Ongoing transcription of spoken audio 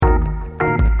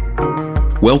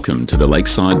Welcome to the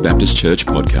Lakeside Baptist Church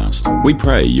podcast. We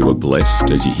pray you are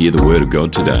blessed as you hear the Word of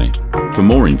God today. For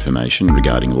more information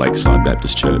regarding Lakeside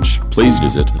Baptist Church, please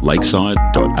visit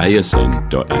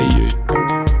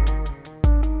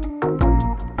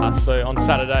lakeside.asn.au. So on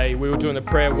Saturday we were doing the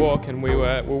prayer walk and we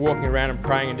were walking around and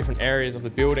praying in different areas of the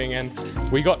building, and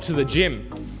we got to the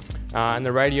gym and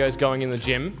the radio's going in the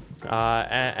gym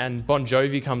and Bon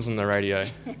Jovi comes on the radio.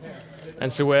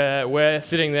 And so we're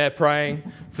sitting there praying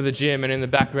for the gym, and in the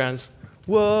background's,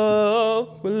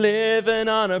 whoa, we're living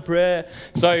on a prayer.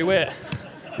 So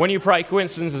when you pray,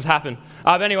 coincidences happen.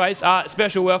 But anyways,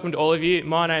 special welcome to all of you.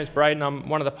 My name's Braden. I'm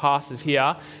one of the pastors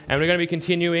here, and we're going to be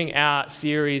continuing our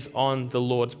series on the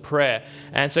Lord's Prayer.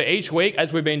 And so each week,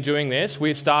 as we've been doing this,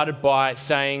 we've started by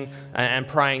saying and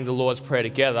praying the Lord's Prayer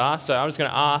together. So I'm just going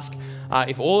to ask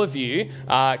if all of you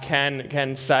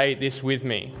can say this with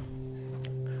me.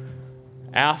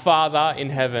 Our Father in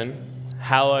heaven,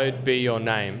 hallowed be your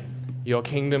name. Your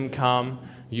kingdom come,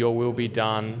 your will be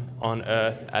done on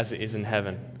earth as it is in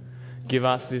heaven. Give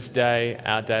us this day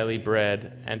our daily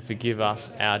bread, and forgive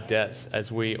us our debts as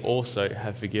we also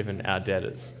have forgiven our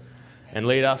debtors. And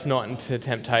lead us not into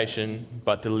temptation,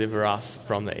 but deliver us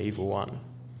from the evil one.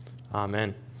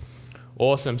 Amen.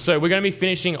 Awesome. So we're going to be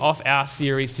finishing off our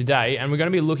series today, and we're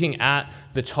going to be looking at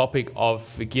the topic of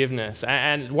forgiveness.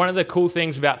 And one of the cool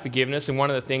things about forgiveness, and one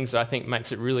of the things that I think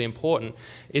makes it really important,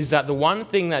 is that the one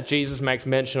thing that Jesus makes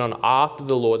mention on after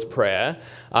the Lord's Prayer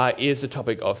is the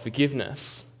topic of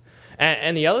forgiveness.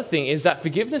 And the other thing is that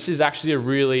forgiveness is actually a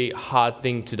really hard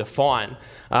thing to define.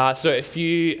 So if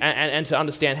you and to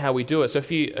understand how we do it. So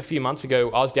a few months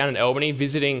ago, I was down in Albany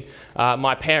visiting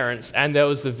my parents, and there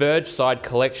was the Verge Side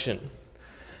collection.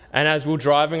 And as we were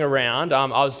driving around, I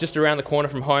was just around the corner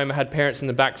from home. I had parents in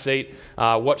the back seat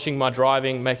watching my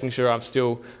driving, making sure I'm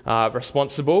still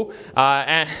responsible.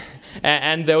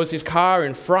 And there was this car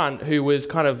in front who was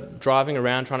kind of driving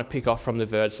around trying to pick off from the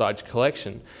Verge Side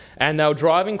collection. And they were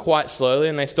driving quite slowly,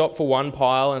 and they stopped for one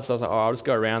pile. And so I was like, I'll just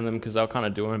go around them because they were kind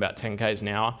of doing about 10 k's an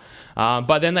hour.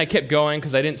 But then they kept going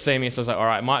because they didn't see me. So I was like, all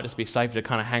right, it might just be safer to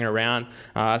kind of hang around,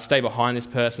 stay behind this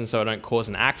person so I don't cause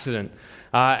an accident.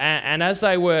 And as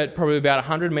they were probably about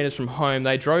 100 metres from home,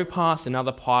 they drove past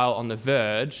another pile on the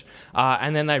verge,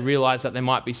 and then they realised that there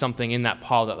might be something in that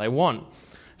pile that they want.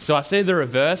 So I see the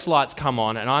reverse lights come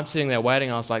on, and I'm sitting there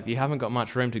waiting. I was like, you haven't got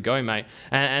much room to go, mate.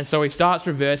 And so he starts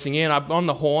reversing in. I'm on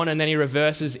the horn, and then he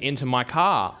reverses into my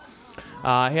car.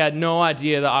 He had no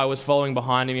idea that I was following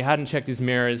behind him. He hadn't checked his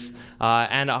mirrors.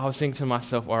 And I was thinking to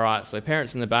myself, all right, so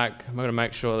parents in the back, I'm going to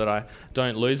make sure that I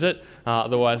don't lose it.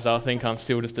 Otherwise, they'll think I'm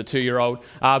still just a 2-year-old.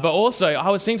 But also, I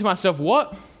was thinking to myself,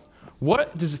 what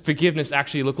does forgiveness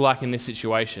actually look like in this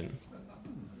situation?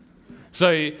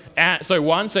 So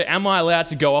am I allowed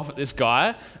to go off at this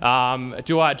guy?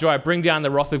 Do I bring down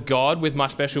the wrath of God with my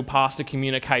special pastor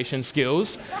communication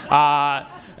skills?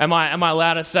 Am I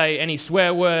allowed to say any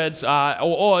swear words,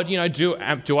 or do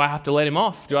I have to let him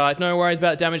off? Do I no worries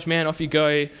about it, damaged man? Off you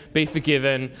go, be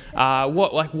forgiven.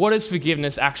 What does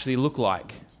forgiveness actually look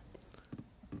like?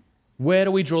 Where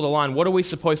do we draw the line? What are we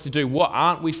supposed to do? What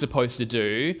aren't we supposed to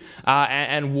do?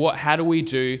 And how do we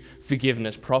do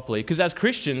forgiveness properly? Because as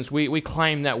Christians, we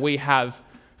claim that we have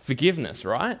forgiveness,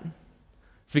 right?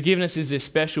 Forgiveness is this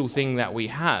special thing that we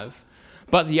have.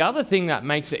 But the other thing that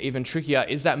makes it even trickier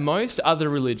is that most other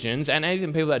religions, and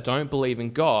even people that don't believe in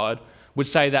God, would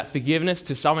say that forgiveness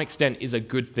to some extent is a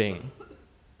good thing.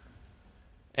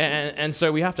 And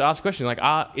so we have to ask the question,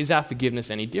 is our forgiveness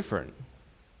any different?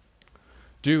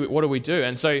 What do we do?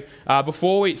 And so I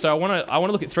want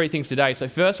to look at three things today. So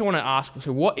first I want to ask,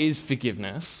 so what is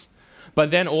forgiveness?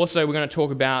 But then also we're going to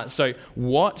talk about,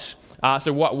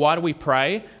 why do we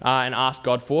pray and ask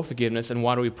God for forgiveness, and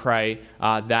why do we pray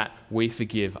that we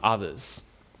forgive others?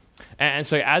 And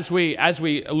so as we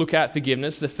look at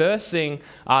forgiveness, the first thing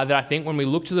that I think when we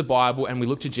look to the Bible and we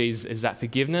look to Jesus is that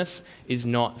forgiveness is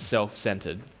not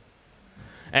self-centered.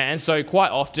 And so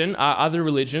quite often, other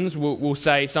religions will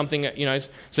say something,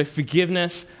 so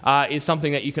forgiveness is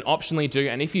something that you can optionally do,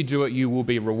 and if you do it, you will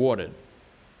be rewarded.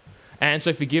 And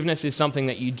so forgiveness is something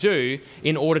that you do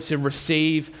in order to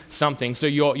receive something. So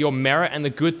your merit and the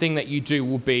good thing that you do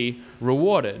will be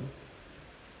rewarded.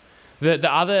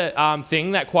 The other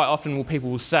thing that quite often people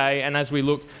will say, and as we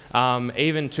look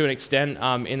even to an extent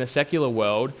in the secular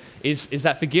world, is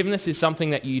that forgiveness is something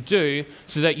that you do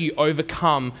so that you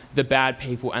overcome the bad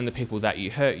people and the people that you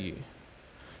hurt you.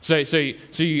 So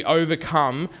you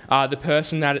overcome the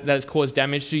person that has caused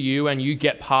damage to you, and you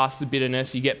get past the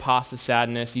bitterness, you get past the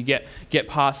sadness, you get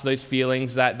past those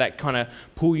feelings that kind of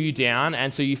pull you down,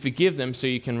 and so you forgive them so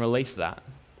you can release that.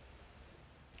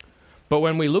 But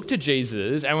when we look to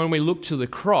Jesus and when we look to the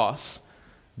cross,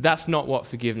 that's not what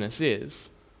forgiveness is.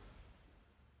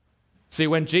 See,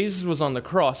 when Jesus was on the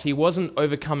cross, he wasn't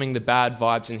overcoming the bad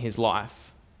vibes in his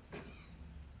life.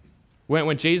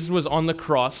 When Jesus was on the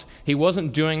cross, he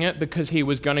wasn't doing it because he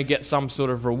was going to get some sort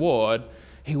of reward.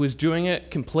 He was doing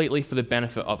it completely for the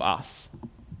benefit of us.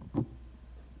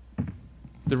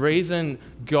 The reason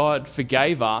God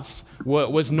forgave us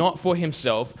was not for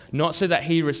himself, not so that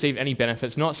he received any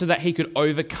benefits, not so that he could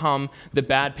overcome the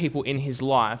bad people in his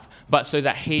life, but so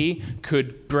that he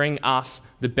could bring us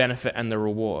the benefit and the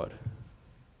reward.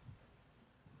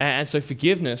 And so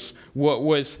forgiveness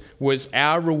was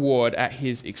our reward at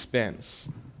his expense.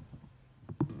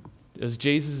 It was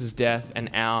Jesus' death and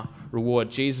our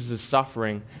reward, Jesus'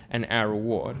 suffering and our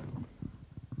reward.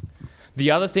 The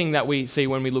other thing that we see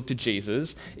when we look to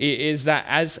Jesus is that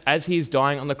as he is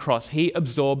dying on the cross, he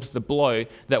absorbs the blow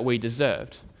that we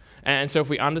deserved. And so if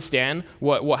we understand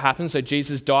what happens, so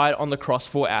Jesus died on the cross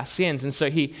for our sins, and so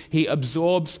he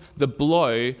absorbs the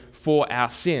blow for our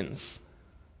sins.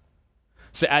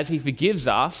 So as he forgives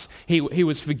us, he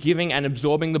was forgiving and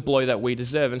absorbing the blow that we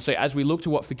deserve. And so as we look to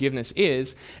what forgiveness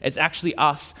is, it's actually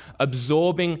us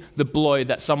absorbing the blow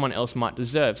that someone else might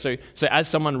deserve. So as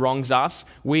someone wrongs us,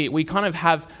 we kind of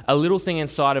have a little thing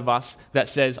inside of us that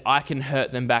says, I can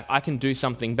hurt them back, I can do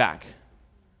something back.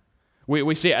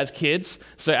 We see it as kids.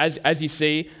 So as you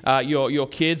see your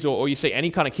kids or you see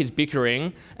any kind of kids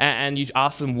bickering and you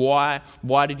ask them, why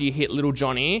did you hit little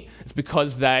Johnny? It's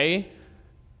because they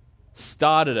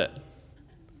started it.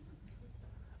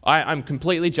 I'm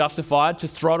completely justified to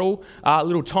throttle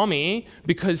little Tommy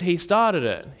because he started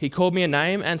it. He called me a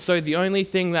name, and so the only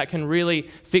thing that can really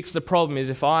fix the problem is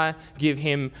if I give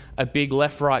him a big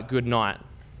left-right good night.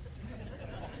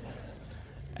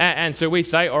 And so we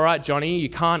say, all right, Johnny, you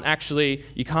can't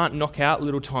knock out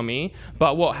little Tommy.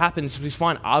 But what happens is we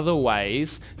find other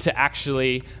ways to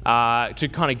actually, to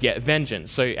kind of get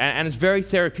vengeance. So, and it's very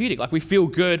therapeutic. Like we feel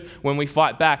good when we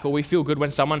fight back, or we feel good when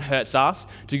someone hurts us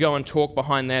to go and talk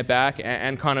behind their back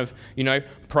and kind of,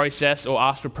 process or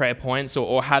ask for prayer points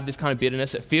or have this kind of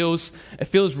bitterness. It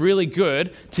feels really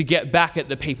good to get back at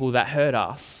the people that hurt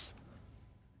us.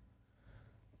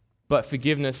 But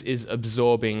forgiveness is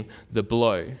absorbing the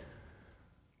blow.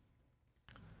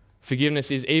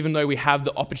 Forgiveness is, even though we have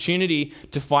the opportunity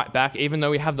to fight back, even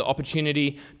though we have the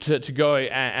opportunity to go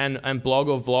and blog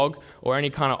or vlog or any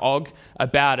kind of og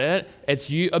about it, it's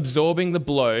you absorbing the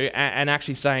blow and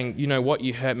actually saying, you know what,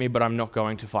 you hurt me, but I'm not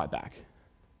going to fight back.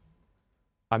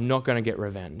 I'm not going to get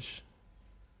revenge.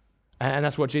 And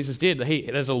that's what Jesus did.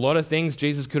 There's a lot of things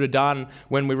Jesus could have done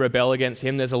when we rebel against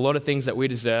him. There's a lot of things that we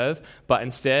deserve, but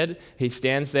instead, he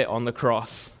stands there on the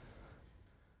cross.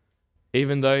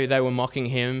 Even though they were mocking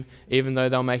him, even though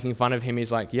they were making fun of him,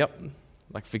 he's like,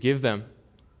 forgive them.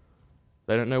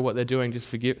 They don't know what they're doing, just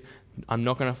forgive. I'm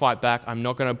not going to fight back. I'm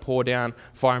not going to pour down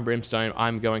fire and brimstone.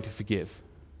 I'm going to forgive.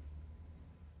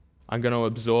 I'm going to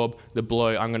absorb the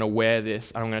blow. I'm going to wear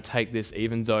this. I'm going to take this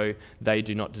even though they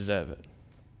do not deserve it.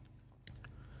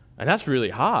 And that's really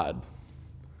hard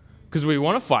because we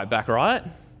want to fight back, right?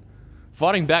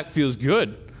 Fighting back feels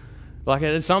good. Like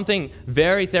there's something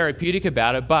very therapeutic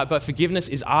about it, but forgiveness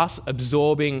is us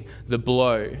absorbing the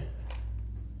blow.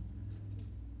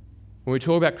 When we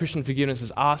talk about Christian forgiveness,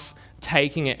 it's us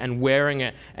taking it and wearing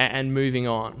it and moving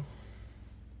on.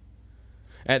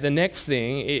 And the next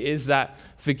thing is that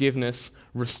forgiveness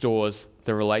restores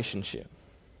the relationship.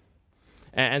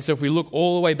 And so if we look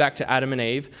all the way back to Adam and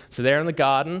Eve, so they're in the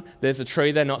garden, there's a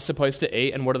tree they're not supposed to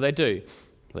eat, and what do?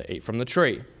 They eat from the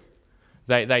tree.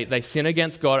 They sin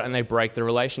against God and they break the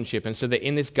relationship. And so they're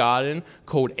in this garden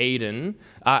called Eden,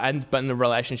 but the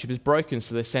relationship is broken.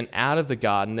 So they're sent out of the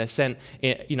garden. They're sent,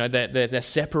 they're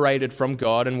separated from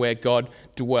God and where God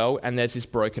dwelt, and there's this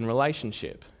broken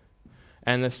relationship.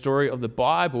 And the story of the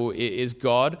Bible is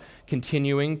God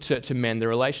continuing to mend the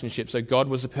relationship. So God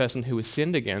was a person who was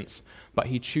sinned against, but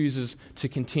he chooses to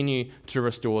continue to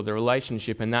restore the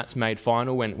relationship. And that's made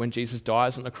final when Jesus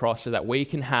dies on the cross so that we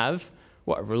can have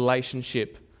a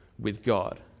relationship with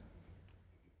God.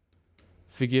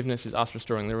 Forgiveness is us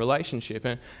restoring the relationship.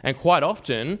 And quite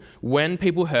often, when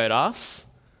people hurt us,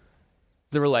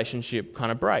 the relationship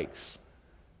kind of breaks.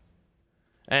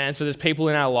 And so there's people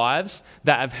in our lives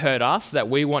that have hurt us that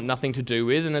we want nothing to do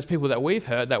with, and there's people that we've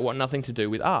hurt that want nothing to do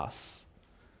with us.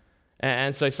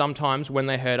 And so sometimes when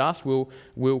they hurt us,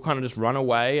 we'll kind of just run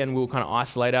away and we'll kind of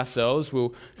isolate ourselves.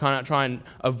 We'll kind of try and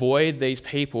avoid these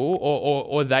people,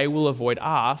 or they will avoid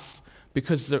us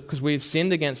because we've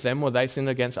sinned against them or they sinned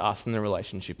against us and the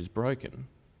relationship is broken.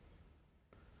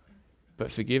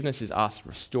 But forgiveness is us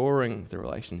restoring the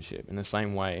relationship in the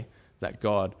same way that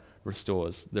God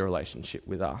restores the relationship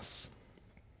with us.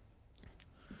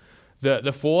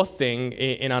 The fourth thing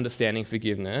in understanding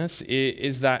forgiveness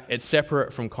is that it's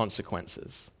separate from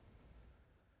consequences.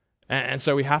 And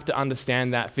so we have to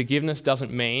understand that forgiveness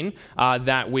doesn't mean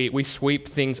that we sweep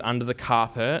things under the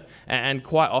carpet, and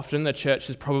quite often the church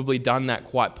has probably done that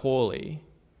quite poorly.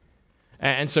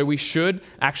 And so we should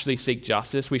actually seek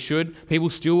justice.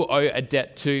 People still owe a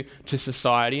debt to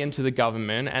society and to the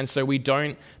government. And so we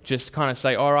don't just kind of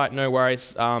say, all right, no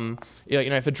worries.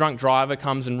 If a drunk driver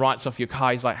comes and writes off your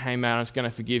car, he's like, hey man, I'm just going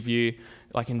to forgive you.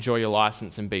 Like, enjoy your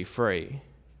license and be free.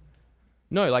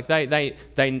 No, like they're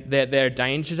a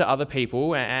danger to other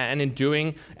people, and in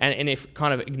doing, and if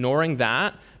kind of ignoring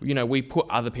that, we put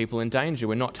other people in danger.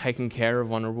 We're not taking care of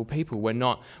vulnerable people. We're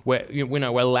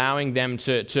allowing them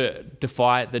to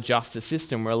defy the justice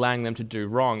system. We're allowing them to do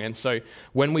wrong. And so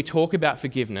when we talk about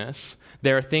forgiveness,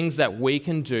 there are things that we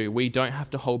can do. We don't have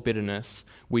to hold bitterness.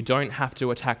 We don't have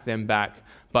to attack them back,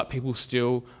 but people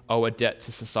still owe a debt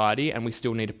to society, and we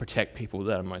still need to protect people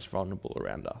that are most vulnerable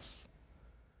around us.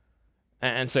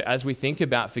 And so as we think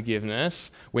about forgiveness,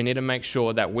 we need to make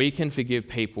sure that we can forgive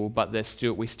people, but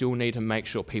we still need to make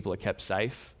sure people are kept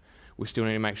safe. We still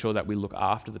need to make sure that we look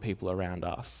after the people around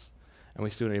us. And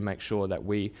we still need to make sure that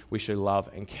we show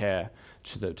love and care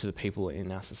to the people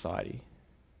in our society.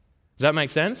 Does that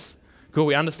make sense? Cool,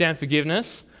 we understand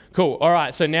forgiveness. Cool, all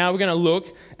right, so now we're going to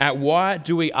look at why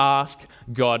do we ask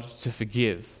God to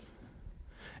forgive?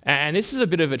 And this is a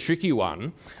bit of a tricky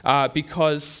one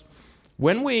because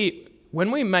when we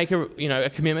make a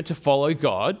commitment to follow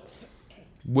God,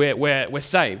 we're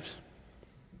saved.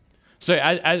 So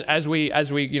as we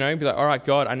be like, all right,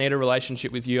 God, I need a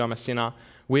relationship with you. I'm a sinner.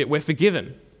 We're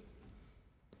forgiven.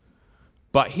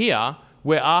 But here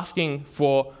we're asking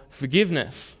for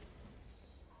forgiveness.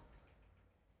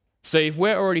 So if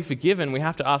we're already forgiven, we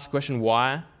have to ask the question,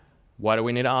 why? Why do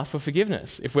we need to ask for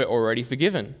forgiveness if we're already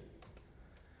forgiven?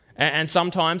 And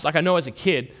sometimes, like I know as a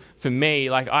kid, for me,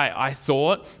 like I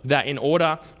thought that in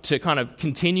order to kind of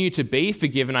continue to be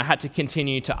forgiven, I had to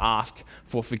continue to ask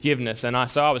for forgiveness. And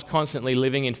so I was constantly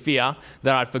living in fear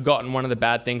that I'd forgotten one of the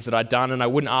bad things that I'd done, and I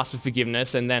wouldn't ask for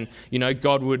forgiveness. And then,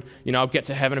 God would, I'd get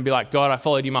to heaven and be like, God, I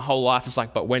followed you my whole life. It's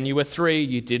like, but when you were 3,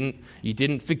 you didn't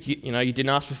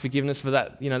ask for forgiveness for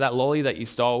that, that lolly that you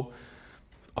stole.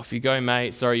 Off you go,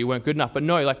 mate. Sorry, you weren't good enough. But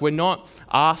no, we're not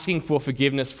asking for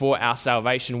forgiveness for our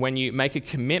salvation. When you make a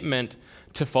commitment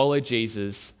to follow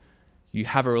Jesus, you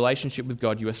have a relationship with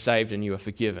God, you are saved and you are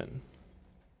forgiven.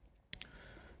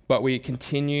 But we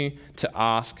continue to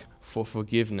ask for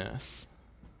forgiveness.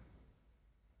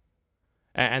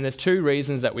 And there's 2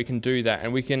 reasons that we can do that.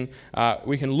 And we can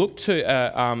look to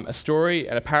a story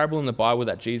and a parable in the Bible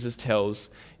that Jesus tells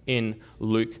in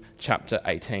Luke chapter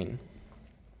 18.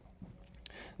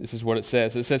 This is what it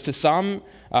says. It says, to some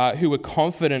who were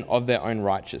confident of their own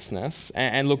righteousness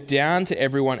and looked down to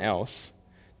everyone else,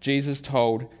 Jesus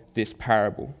told this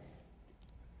parable.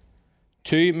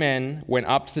 2 men went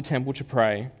up to the temple to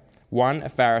pray, one a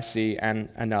Pharisee and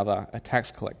another a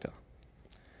tax collector.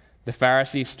 The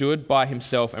Pharisee stood by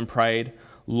himself and prayed,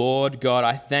 Lord God,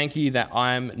 I thank you that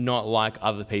I am not like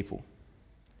other people,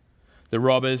 the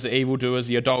robbers, the evildoers,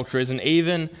 the adulterers, and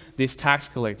even this tax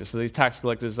collector. So these tax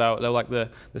collectors, they're like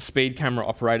the speed camera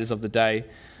operators of the day.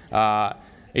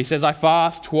 He says, I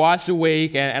fast twice a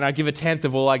week and I give 1/10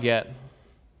 of all I get.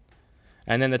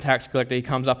 And then the tax collector, he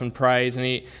comes up and prays, and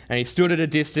he stood at a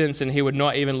distance, and he would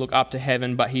not even look up to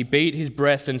heaven, but he beat his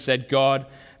breast and said, God,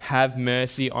 have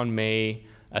mercy on me,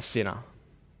 a sinner.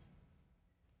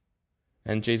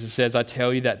 And Jesus says, I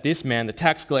tell you that this man, the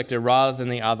tax collector, rather than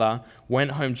the other,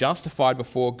 went home justified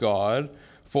before God.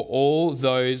 For all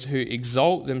those who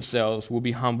exalt themselves will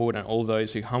be humbled, and all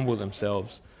those who humble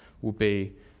themselves will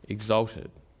be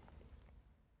exalted.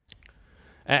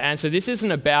 And so this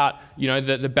isn't about,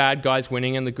 the bad guys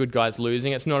winning and the good guys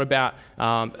losing. It's not about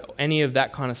any of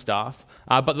that kind of stuff.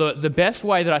 But the best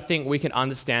way that I think we can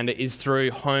understand it is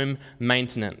through home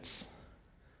maintenance.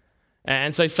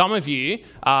 And so some of you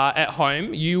at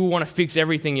home, you want to fix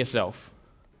everything yourself.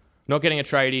 Not getting a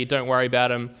tradie, don't worry about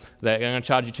them. They're going to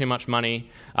charge you too much money.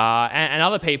 And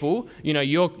other people,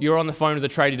 you're on the phone with the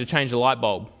tradie to change the light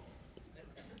bulb.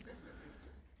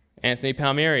 Anthony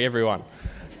Palmieri, everyone.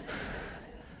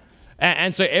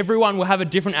 And so everyone will have a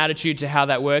different attitude to how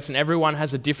that works, and everyone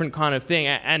has a different kind of thing.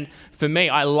 And for me,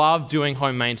 I love doing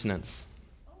home maintenance.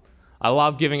 I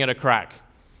love giving it a crack.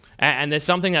 And there's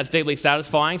something that's deeply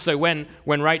satisfying. So when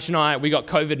Rach and I, we got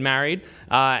COVID married,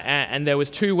 and there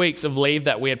was 2 weeks of leave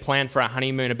that we had planned for our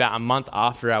honeymoon about a month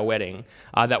after our wedding,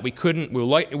 that we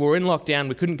were in lockdown,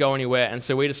 we couldn't go anywhere, and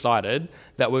so we decided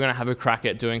that we're going to have a crack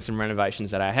at doing some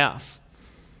renovations at our house.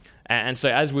 And so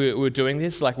as we were doing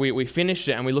this, like we finished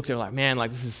it and we looked at it like, man, like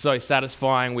this is so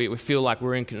satisfying. We feel like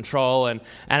we're in control, and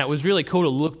it was really cool to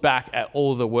look back at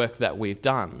all the work that we've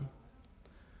done.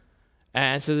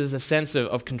 And so there's a sense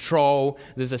of control,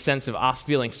 there's a sense of us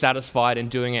feeling satisfied in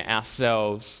doing it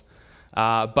ourselves.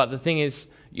 But the thing is,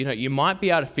 you might be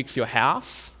able to fix your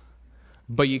house,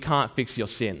 but you can't fix your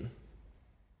sin.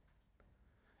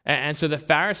 And so the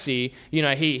Pharisee,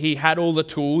 he had all the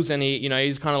tools, and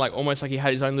he's kind of like almost like he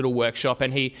had his own little workshop,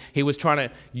 and he was trying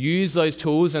to use those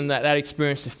tools and that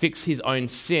experience to fix his own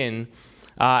sin.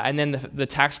 And then the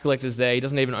tax collector's there, he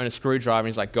doesn't even own a screwdriver, and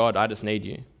he's like, God, I just need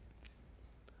you.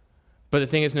 But the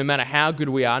thing is, no matter how good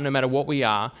we are, no matter what we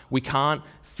are, we can't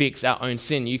fix our own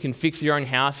sin. You can fix your own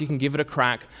house, you can give it a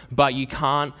crack, but you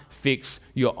can't fix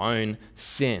your own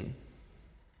sin.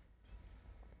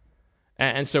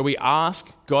 And so we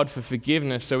ask God for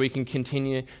forgiveness so we can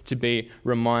continue to be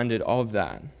reminded of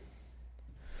that.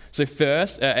 So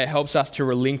first, it helps us to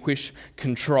relinquish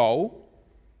control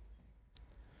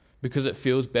because it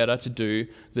feels better to do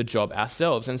the job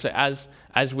ourselves. And so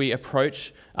as we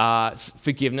approach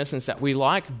forgiveness, and we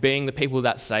like being the people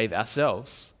that save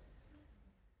ourselves.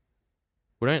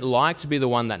 We don't like to be the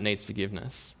one that needs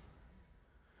forgiveness.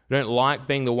 We don't like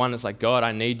being the one that's like, God,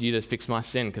 I need you to fix my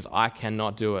sin because I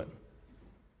cannot do it.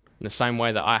 In the same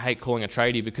way that I hate calling a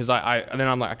tradie because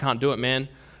I'm like, I can't do it, man.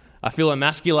 I feel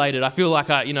emasculated. I feel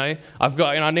like I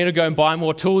need to go and buy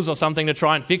more tools or something to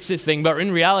try and fix this thing. But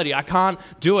in reality, I can't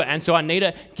do it. And so I need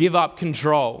to give up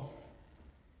control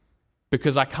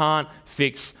because I can't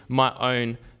fix my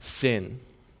own sin.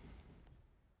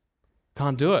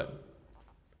 Can't do it.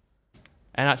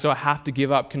 And so I have to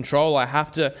give up control. I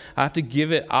have to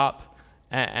give it up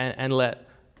and let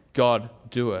God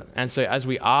do it. And so as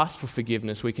we ask for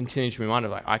forgiveness, we continue to be reminded,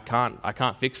 like, I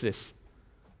can't fix this.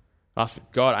 Ask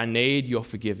God, I need your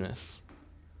forgiveness.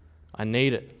 I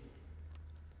need it.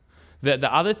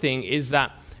 The other thing is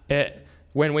that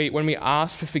when we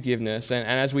ask for forgiveness, and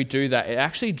as we do that, it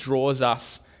actually draws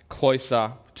us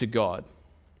closer to God.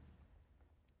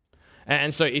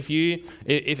 And so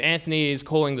if Anthony is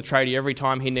calling the tradie every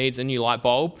time he needs a new light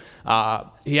bulb,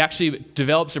 he actually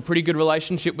develops a pretty good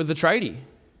relationship with the tradie.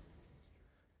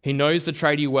 He knows the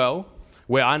tradie well,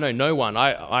 where I know no one.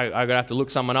 I'm going to have to look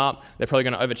someone up. They're probably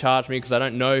going to overcharge me because I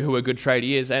don't know who a good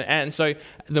tradie is. And so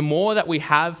the more that we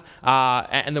have,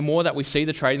 and the more that we see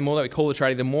the tradie, the more that we call the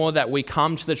tradie, the more that we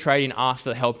come to the tradie and ask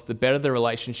for help, the better the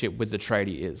relationship with the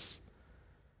tradie is.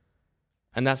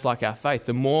 And that's like our faith.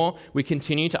 The more we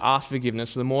continue to ask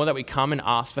forgiveness, the more that we come and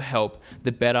ask for help,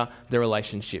 the better the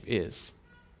relationship is.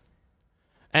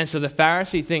 And so the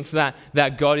Pharisee thinks that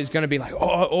God is going to be like, oh,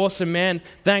 awesome, man.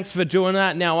 Thanks for doing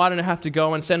that. Now I don't have to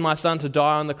go and send my son to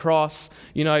die on the cross.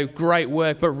 Great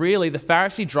work. But really, the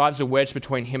Pharisee drives a wedge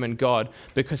between him and God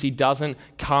because he doesn't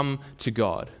come to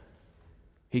God.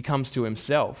 He comes to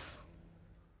himself.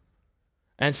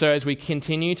 And so as we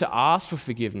continue to ask for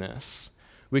forgiveness,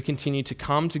 we continue to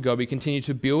come to God. We continue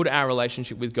to build our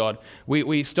relationship with God.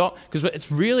 We stop, because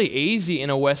it's really easy in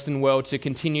a Western world to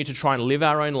continue to try and live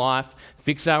our own life,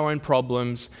 fix our own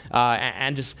problems,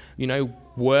 and just,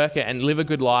 work and live a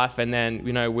good life. And then,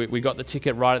 we got the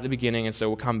ticket right at the beginning, and so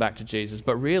we'll come back to Jesus.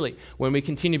 But really, when we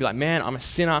continue to be like, man, I'm a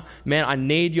sinner. Man, I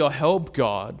need your help,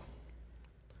 God.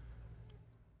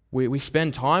 We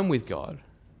spend time with God.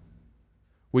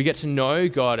 We get to know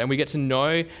God and we get to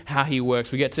know how he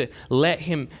works. We get to let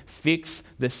him fix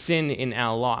the sin in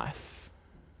our life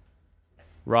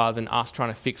rather than us trying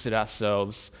to fix it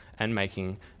ourselves and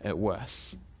making it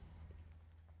worse.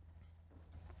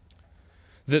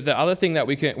 The other thing that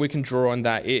we can draw on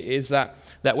that is that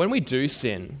when we do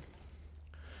sin,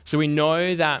 so we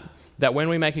know that when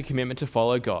we make a commitment to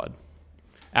follow God,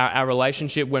 our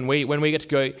relationship, when we get to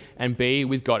go and be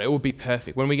with God, it will be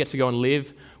perfect. When we get to go and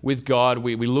live with God,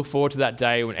 we look forward to that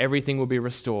day when everything will be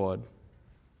restored.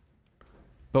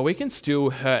 But we can still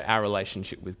hurt our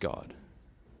relationship with God.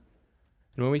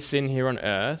 And when we sin here on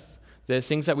earth, there's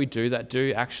things that we do that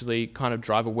do actually kind of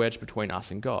drive a wedge between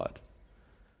us and God.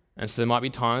 And so there might be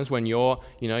times when you're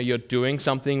doing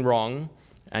something wrong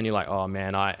and you're like, oh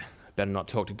man, I better not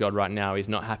talk to God right now. He's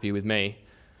not happy with me.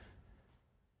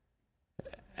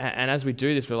 And as we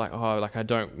do this, we're like, I'm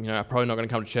probably not going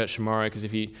to come to church tomorrow because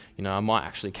if I might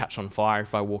actually catch on fire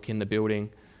if I walk in the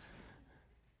building.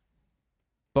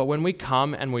 But when we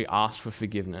come and we ask for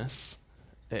forgiveness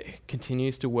it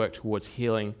continues to work towards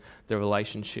healing the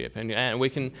relationship. And we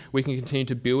can continue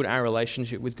to build our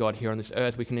relationship with God here on this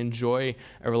earth. We can enjoy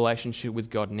a relationship with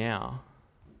God now.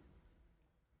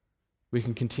 We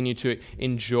can continue to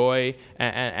enjoy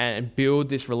and build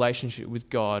this relationship with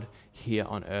God here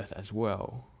on earth as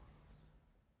well.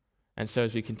 And so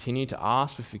as we continue to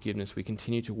ask for forgiveness, we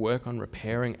continue to work on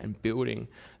repairing and building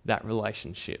that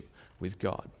relationship with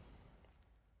God.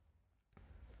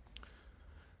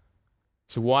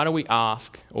 So why do we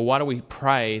ask, or why do we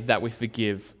pray that we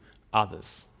forgive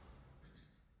others?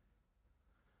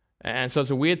 And so it's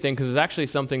a weird thing because it's actually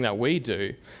something that we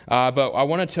do. But I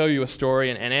want to tell you a story,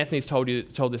 and Anthony's told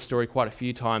this story quite a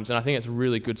few times, and I think it's a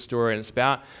really good story. And it's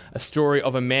about a story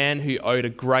of a man who owed a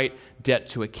great debt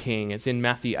to a king. It's in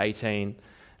Matthew 18.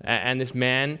 And this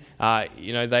man,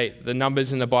 the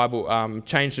numbers in the Bible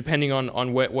change depending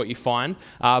on what you find,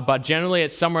 but generally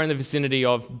it's somewhere in the vicinity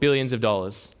of billions of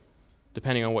dollars,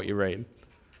 depending on what you read.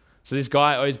 So this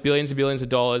guy owes billions and billions of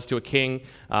dollars to a king,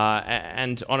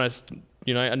 and on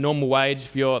a normal wage,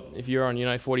 if you're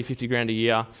on 40, 50 grand a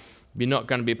year, you're not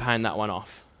going to be paying that one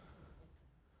off.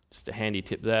 Just a handy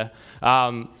tip there.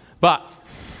 But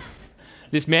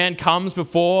this man comes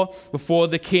before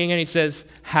the king and he says,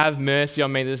 "Have mercy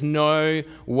on me. There's no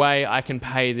way I can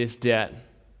pay this debt.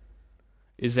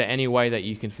 Is there any way that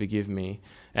you can forgive me?"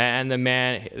 And the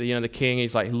man, the king, he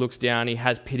looks down, he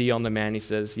has pity on the man. He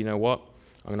says, "You know what?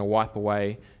 I'm going to wipe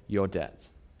away your debt."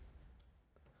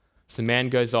 So the man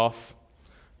goes off.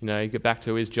 He get back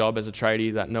to his job as a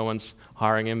tradie that no one's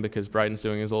hiring him because Braden's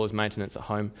doing all his maintenance at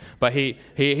home. But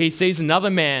he sees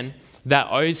another man that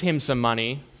owes him some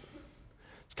money.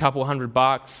 It's a couple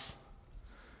 $100.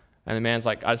 And the man's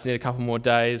like, "I just need a couple more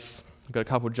days. I've got a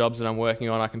couple jobs that I'm working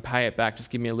on. I can pay it back.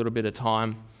 Just give me a little bit of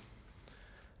time."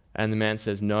 And the man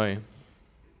says, "No.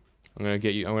 I'm going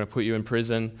to put you in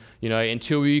prison,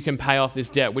 until you can pay off this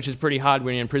debt," which is pretty hard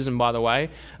when you're in prison, by the way.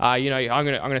 I'm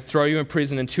going to throw you in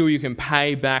prison until you can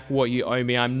pay back what you owe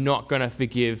me. I'm not going to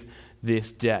forgive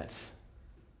this debt.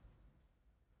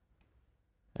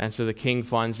 And so the king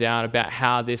finds out about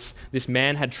how this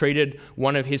man had treated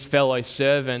one of his fellow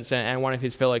servants and one of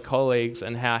his fellow colleagues,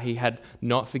 and how he had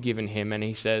not forgiven him. And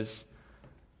he says,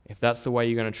 "If that's the way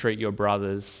you're going to treat your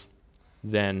brothers,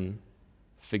 then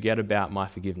forget about my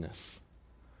forgiveness.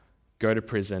 Go to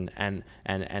prison and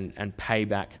pay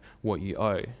back what you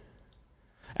owe."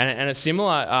 And it's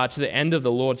similar to the end of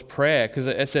the Lord's Prayer, because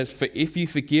it says, "For if you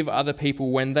forgive other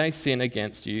people when they sin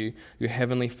against you, your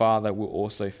heavenly Father will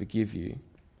also forgive you.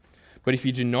 But if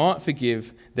you do not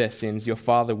forgive their sins, your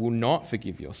Father will not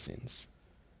forgive your sins."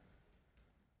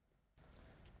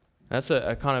 That's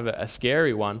a kind of a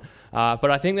scary one,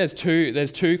 but I think there's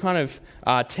two kind of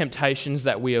temptations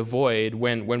that we avoid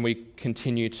when we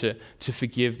continue to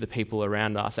forgive the people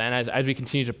around us, and as we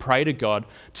continue to pray to God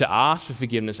to ask for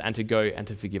forgiveness and to go and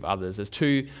to forgive others. There's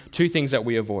two things that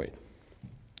we avoid.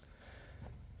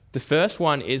 The first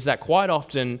one is that quite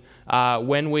often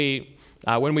when we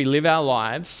live our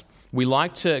lives, we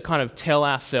like to kind of tell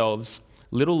ourselves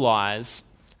little lies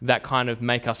that kind of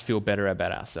make us feel better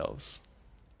about ourselves.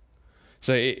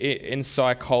 So in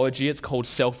psychology, it's called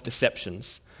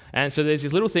self-deceptions. And so there's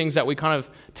these little things that we kind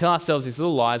of tell ourselves, these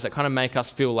little lies that kind of make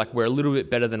us feel like we're a little bit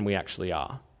better than we actually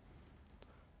are.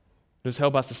 Just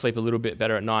help us to sleep a little bit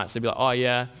better at night. So be like, "Oh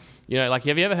yeah,"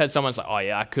 have you ever heard someone say, "Oh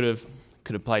yeah, I could have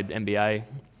played NBA,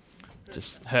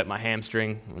 just hurt my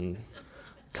hamstring, and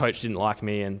coach didn't like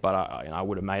me, but I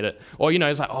would have made it." Or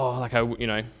it's like, "Oh, like I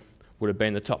would have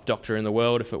been the top doctor in the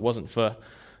world if it wasn't for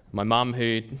my mum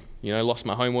who, lost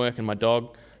my homework, and my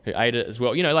dog who ate it as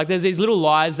well." There's these little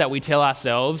lies that we tell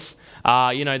ourselves.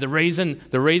 The reason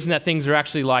that things are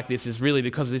actually like this is really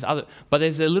because of this other. But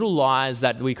there's the little lies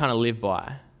that we kind of live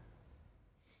by.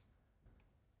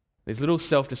 These little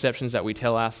self-deceptions that we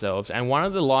tell ourselves. And one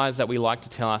of the lies that we like to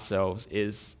tell ourselves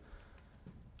is,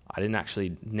 "I didn't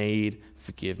actually need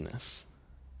forgiveness.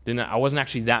 I wasn't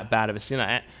actually that bad of a sinner."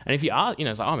 And if you are,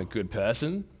 it's like, "I'm a good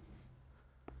person.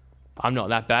 I'm not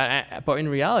that bad." But in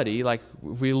reality, if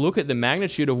we look at the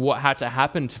magnitude of what had to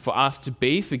happen for us to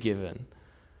be forgiven,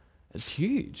 it's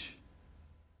huge.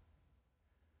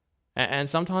 And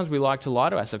sometimes we like to lie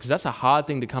to ourselves because that's a hard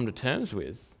thing to come to terms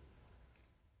with.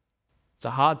 It's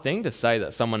a hard thing to say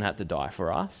that someone had to die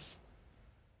for us.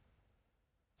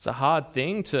 It's a hard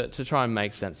thing to try and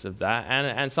make sense of that.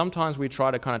 And sometimes we try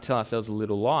to kind of tell ourselves a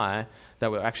little lie that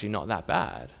we're actually not that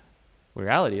bad. In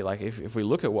reality, if we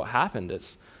look at what happened,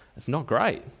 it's not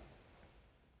great.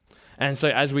 And so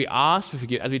as we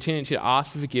continue to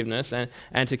ask for forgiveness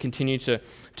and to continue to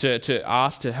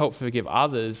ask to help forgive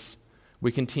others,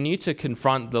 we continue to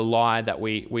confront the lie that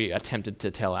we attempted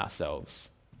to tell ourselves.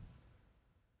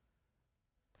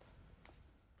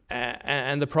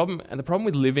 And the problem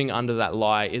with living under that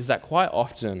lie is that quite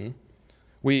often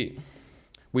we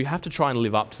have to try and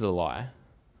live up to the lie.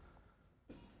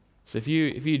 So if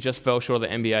you just fell short of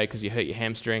the NBA because you hurt your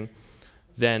hamstring,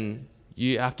 then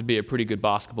you have to be a pretty good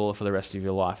basketballer for the rest of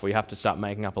your life, or you have to start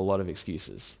making up a lot of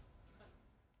excuses.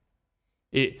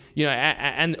 If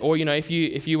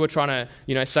you were trying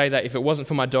to, say that if it wasn't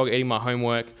for my dog eating my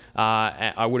homework,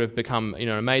 I would have become, an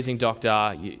amazing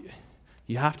doctor.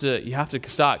 You have to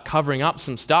start covering up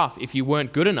some stuff if you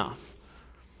weren't good enough,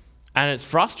 and it's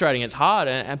frustrating. It's hard.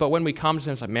 But when we come to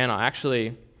them, it's like, man, I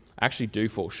actually do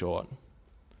fall short.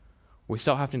 We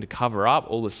start having to cover up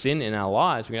all the sin in our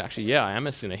lives. We actually, I am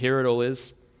a sinner. Here it all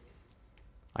is.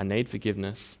 I need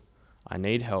forgiveness. I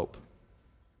need help.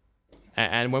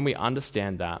 And when we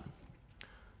understand that,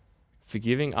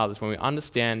 forgiving others, when we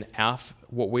understand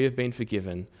what we have been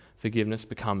forgiven, forgiveness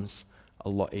becomes a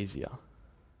lot easier.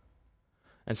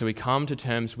 And so we come to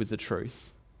terms with the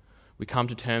truth. We come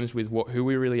to terms with who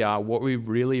we really are, what we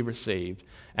really received.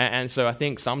 And so I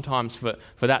think sometimes for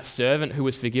that servant who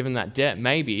was forgiven that debt,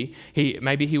 maybe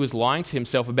he was lying to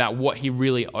himself about what he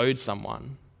really owed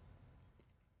someone.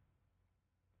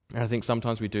 And I think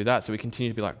sometimes we do that. So we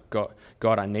continue to be like,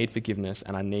 God, I need forgiveness,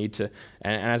 and I need to,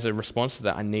 and as a response to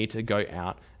that, I need to go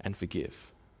out and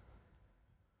forgive.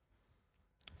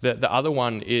 The other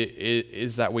one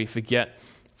is that we forget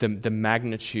the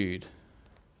magnitude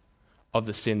of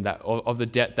the sin, of the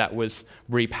debt that was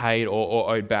repaid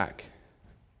or owed back.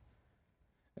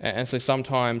 And so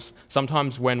sometimes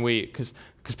when because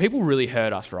people really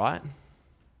hurt us, right?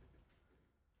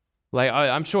 Like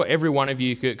I'm sure every one of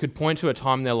you could point to a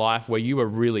time in their life where you were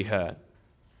really hurt.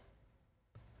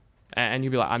 And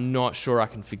you'd be like, I'm not sure I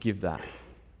can forgive that.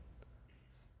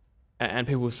 And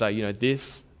people will say,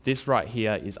 this right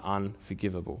here is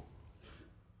unforgivable.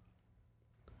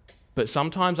 But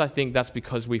sometimes I think that's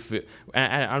because and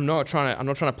I'm not trying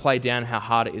to play down how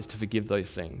hard it is to forgive those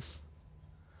things.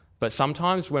 But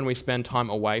sometimes when we spend time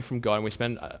away from God and we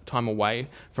spend time away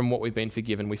from what we've been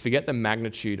forgiven, we forget the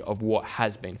magnitude of what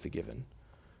has been forgiven.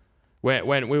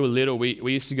 When we were little,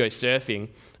 we used to go surfing,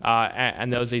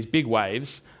 and there was these big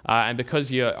waves, and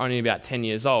because you're only about 10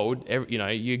 years old,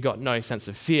 you got no sense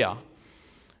of fear.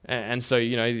 And so,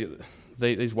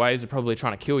 these waves are probably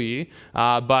trying to kill you,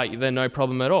 but they're no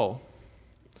problem at all.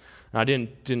 And I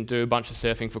didn't do a bunch of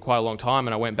surfing for quite a long time,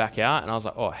 and I went back out, and I was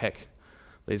like, oh, heck,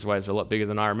 these waves are a lot bigger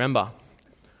than I remember.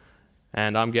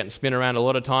 And I'm getting spun around a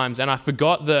lot of times, and I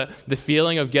forgot the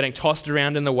feeling of getting tossed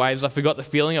around in the waves. I forgot the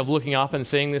feeling of looking up and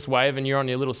seeing this wave, and you're on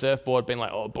your little surfboard being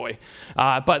like, oh boy.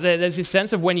 But there's this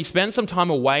sense of when you spend some time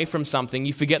away from something,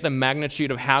 you forget the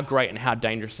magnitude of how great and how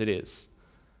dangerous it is.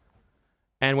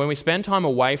 And when we spend time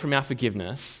away from our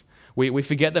forgiveness, we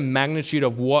forget the magnitude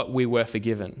of what we were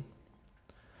forgiven.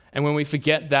 And when we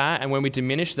forget that, and when we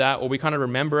diminish that, or we kind of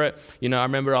remember it, I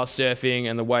remember I was surfing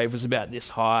and the wave was about this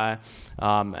high,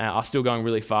 and I was still going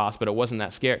really fast, but it wasn't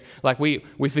that scary. Like we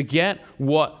forget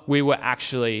what we were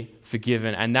actually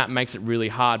forgiven, and that makes it really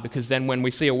hard, because then when we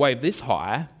see a wave this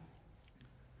high,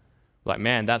 like,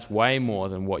 man, that's way more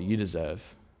than what you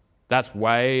deserve. That's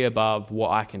way above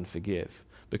what I can forgive,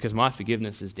 because my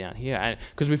forgiveness is down here. And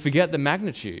because we forget the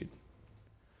magnitude.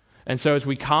 And so as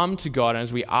we come to God and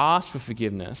as we ask for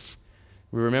forgiveness,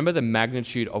 we remember the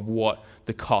magnitude of what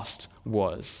the cost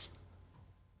was.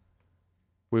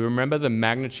 We remember the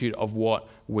magnitude of what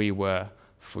we were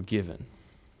forgiven.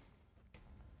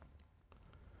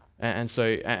 And so,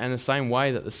 and the same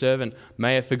way that the servant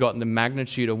may have forgotten the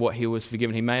magnitude of what he was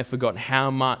forgiven, he may have forgotten how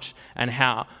much and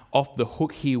how off the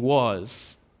hook he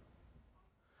was.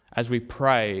 As we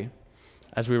pray,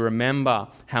 as we remember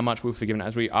how much we were forgiven,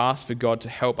 as we ask for God to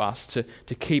help us to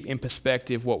keep in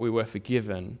perspective what we were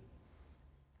forgiven,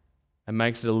 it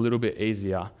makes it a little bit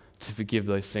easier to forgive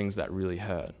those things that really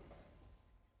hurt.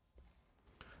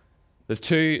 There's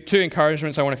two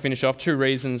encouragements I want to finish off, two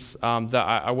reasons that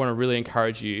I want to really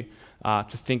encourage you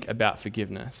to think about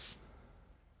forgiveness.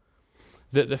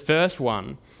 The first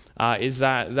one is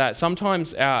that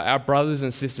sometimes our brothers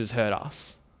and sisters hurt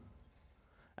us.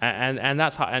 And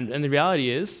that's hard. And the reality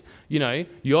is,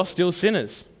 you're still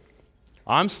sinners.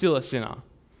 I'm still a sinner.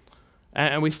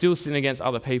 And we still sin against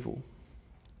other people.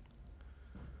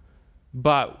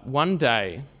 But one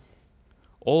day,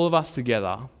 all of us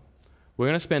together, we're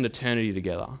going to spend eternity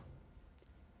together.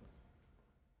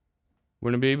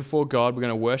 We're going to be before God, we're going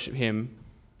to worship Him,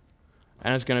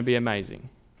 and it's going to be amazing.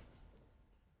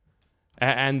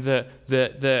 And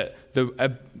the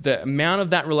amount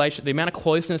of that relation, the amount of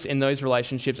closeness in those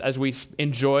relationships as we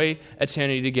enjoy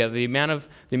eternity together, the amount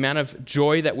of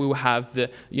joy that we will have,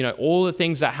 all the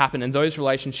things that happen in those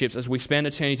relationships as we spend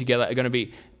eternity together are going to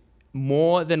be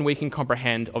more than we can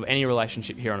comprehend of any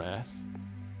relationship here on earth.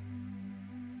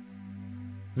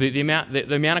 The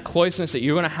amount of closeness that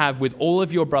you're going to have with all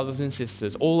of your brothers and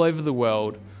sisters all over the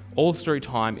world, all through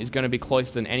time, is going to be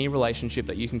closer than any relationship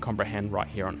that you can comprehend right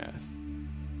here on earth.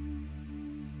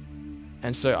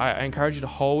 And so I encourage you to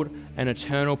hold an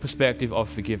eternal perspective of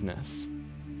forgiveness.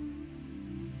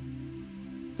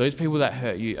 Those people that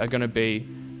hurt you are going to be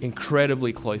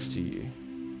incredibly close to you.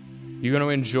 You're going to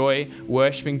enjoy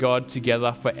worshiping God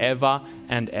together forever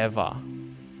and ever.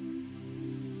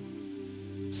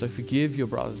 So forgive your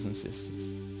brothers and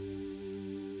sisters.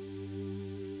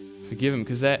 Forgive them,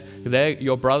 because they're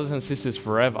your brothers and sisters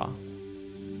forever.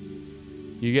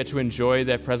 You get to enjoy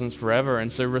their presence forever.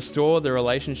 And so restore the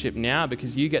relationship now,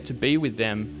 because you get to be with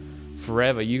them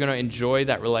forever. You're going to enjoy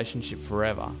that relationship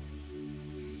forever.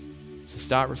 So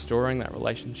start restoring that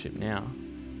relationship now.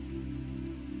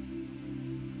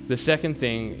 The second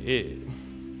thing,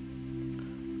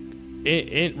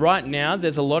 right now,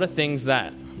 there's a lot of things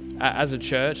that, as a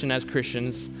church and as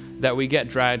Christians, that we get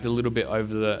dragged a little bit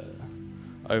over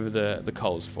the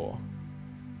coals for.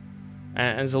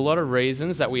 And there's a lot of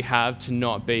reasons that we have to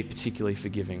not be particularly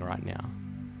forgiving right now.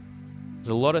 There's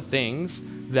a lot of things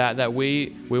that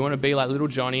we want to be like little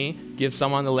Johnny, give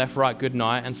someone the left, right, good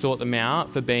night, and sort them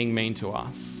out for being mean to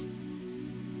us.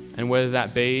 And whether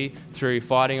that be through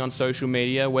fighting on social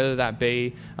media, whether that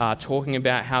be talking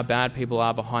about how bad people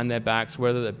are behind their backs,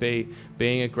 whether that be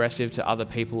being aggressive to other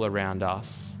people around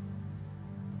us.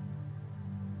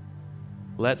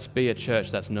 Let's be a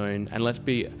church that's known, and let's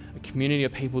be a community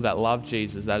of people that love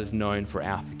Jesus that is known for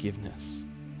our forgiveness.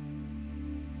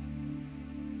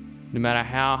 No matter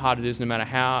how hard it is, no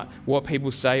matter what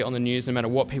people say on the news, no matter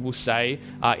what people say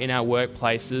in our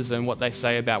workplaces and what they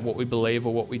say about what we believe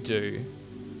or what we do,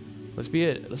 let's be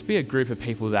a group of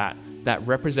people that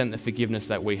represent the forgiveness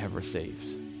that we have received.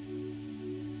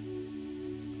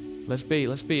 Let's be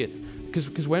it,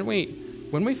 because when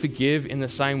we forgive in the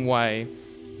same way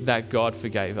that God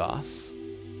forgave us,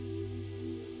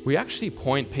 we actually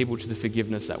point people to the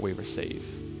forgiveness that we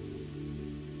receive.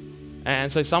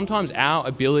 And so sometimes our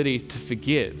ability to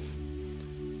forgive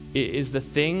is the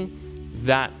thing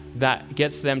that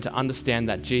gets them to understand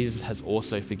that Jesus has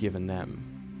also forgiven them.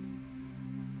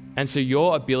 And so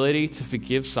your ability to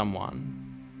forgive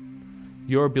someone,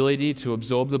 your ability to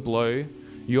absorb the blow,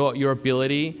 your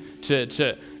ability to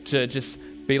just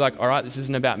be like, all right, this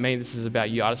isn't about me, this is about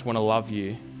you, I just want to love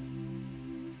you.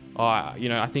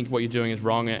 I think what you're doing is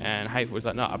wrong and hateful. It's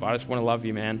like, no, I just want to love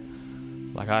you,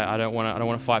 man. Like I don't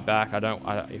want to fight back.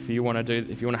 If you want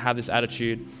to have this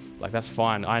attitude, like that's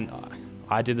fine.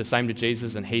 I did the same to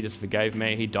Jesus, and he just forgave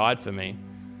me. He died for me.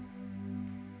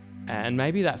 And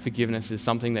maybe that forgiveness is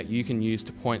something that you can use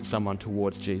to point someone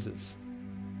towards Jesus.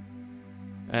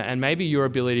 And maybe your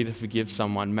ability to forgive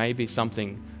someone may be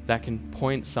something that can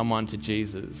point someone to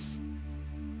Jesus.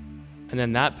 And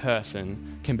then that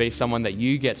person can be someone that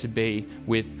you get to be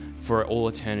with for all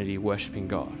eternity, worshiping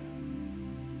God.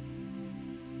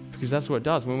 Because that's what it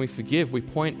does. When we forgive, we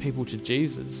point people to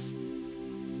Jesus.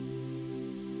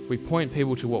 We point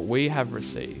people to what we have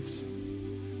received.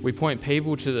 We point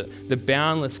people to the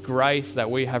boundless grace that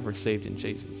we have received in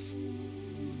Jesus.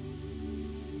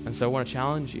 And so I want to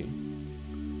challenge you.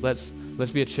 Let's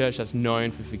be a church that's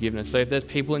known for forgiveness. So if there's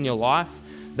people in your life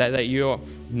that you're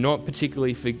not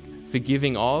particularly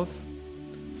forgiving of,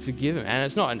 forgive them. And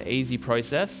it's not an easy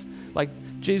process. Like,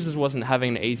 Jesus wasn't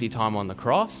having an easy time on the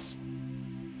cross.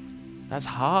 That's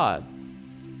hard.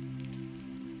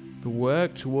 But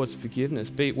work towards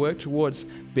forgiveness. Work towards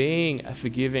being a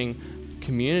forgiving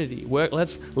community.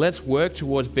 Let's work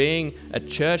towards being a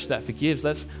church that forgives.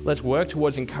 Let's work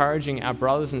towards encouraging our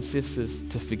brothers and sisters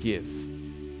to forgive.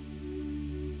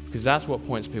 Because that's what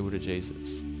points people to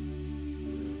Jesus.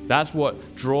 That's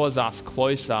what draws us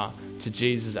closer to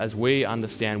Jesus as we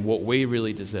understand what we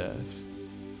really deserved.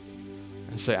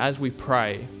 And so as we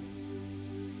pray,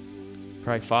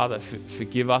 Father,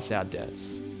 forgive us our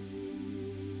debts.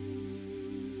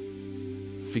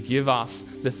 Forgive us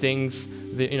the things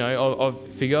that,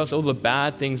 forgive us all the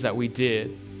bad things that we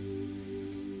did,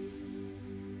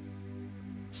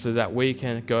 so that we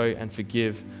can go and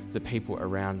forgive the people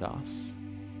around us.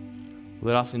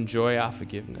 Let us enjoy our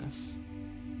forgiveness,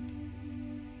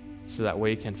 so that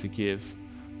we can forgive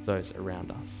those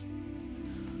around us.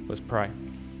 Let's pray.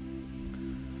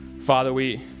 Father,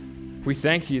 we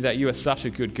thank you that you are such a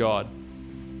good God,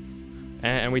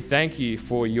 and we thank you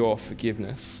for your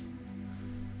forgiveness.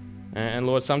 And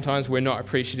Lord, sometimes we're not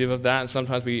appreciative of that, and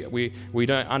sometimes we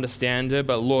don't understand it,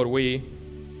 but Lord, we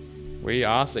We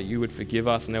ask that you would forgive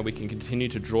us and that we can continue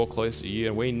to draw closer to you.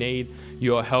 And we need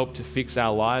your help to fix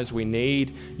our lives. We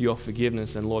need your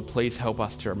forgiveness. And Lord, please help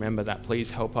us to remember that. Please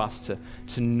help us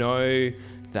to know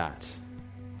that.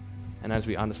 And as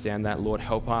we understand that, Lord,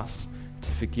 help us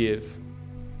to forgive.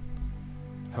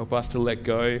 Help us to let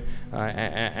go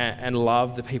and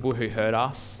love the people who hurt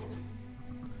us.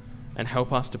 And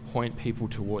help us to point people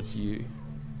towards you.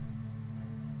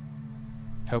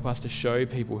 Help us to show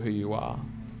people who you are.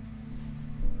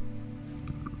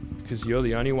 Because you're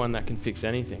the only one that can fix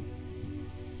anything.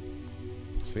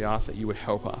 So we ask that you would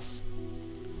help us.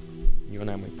 In your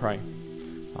name we pray.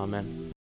 Amen.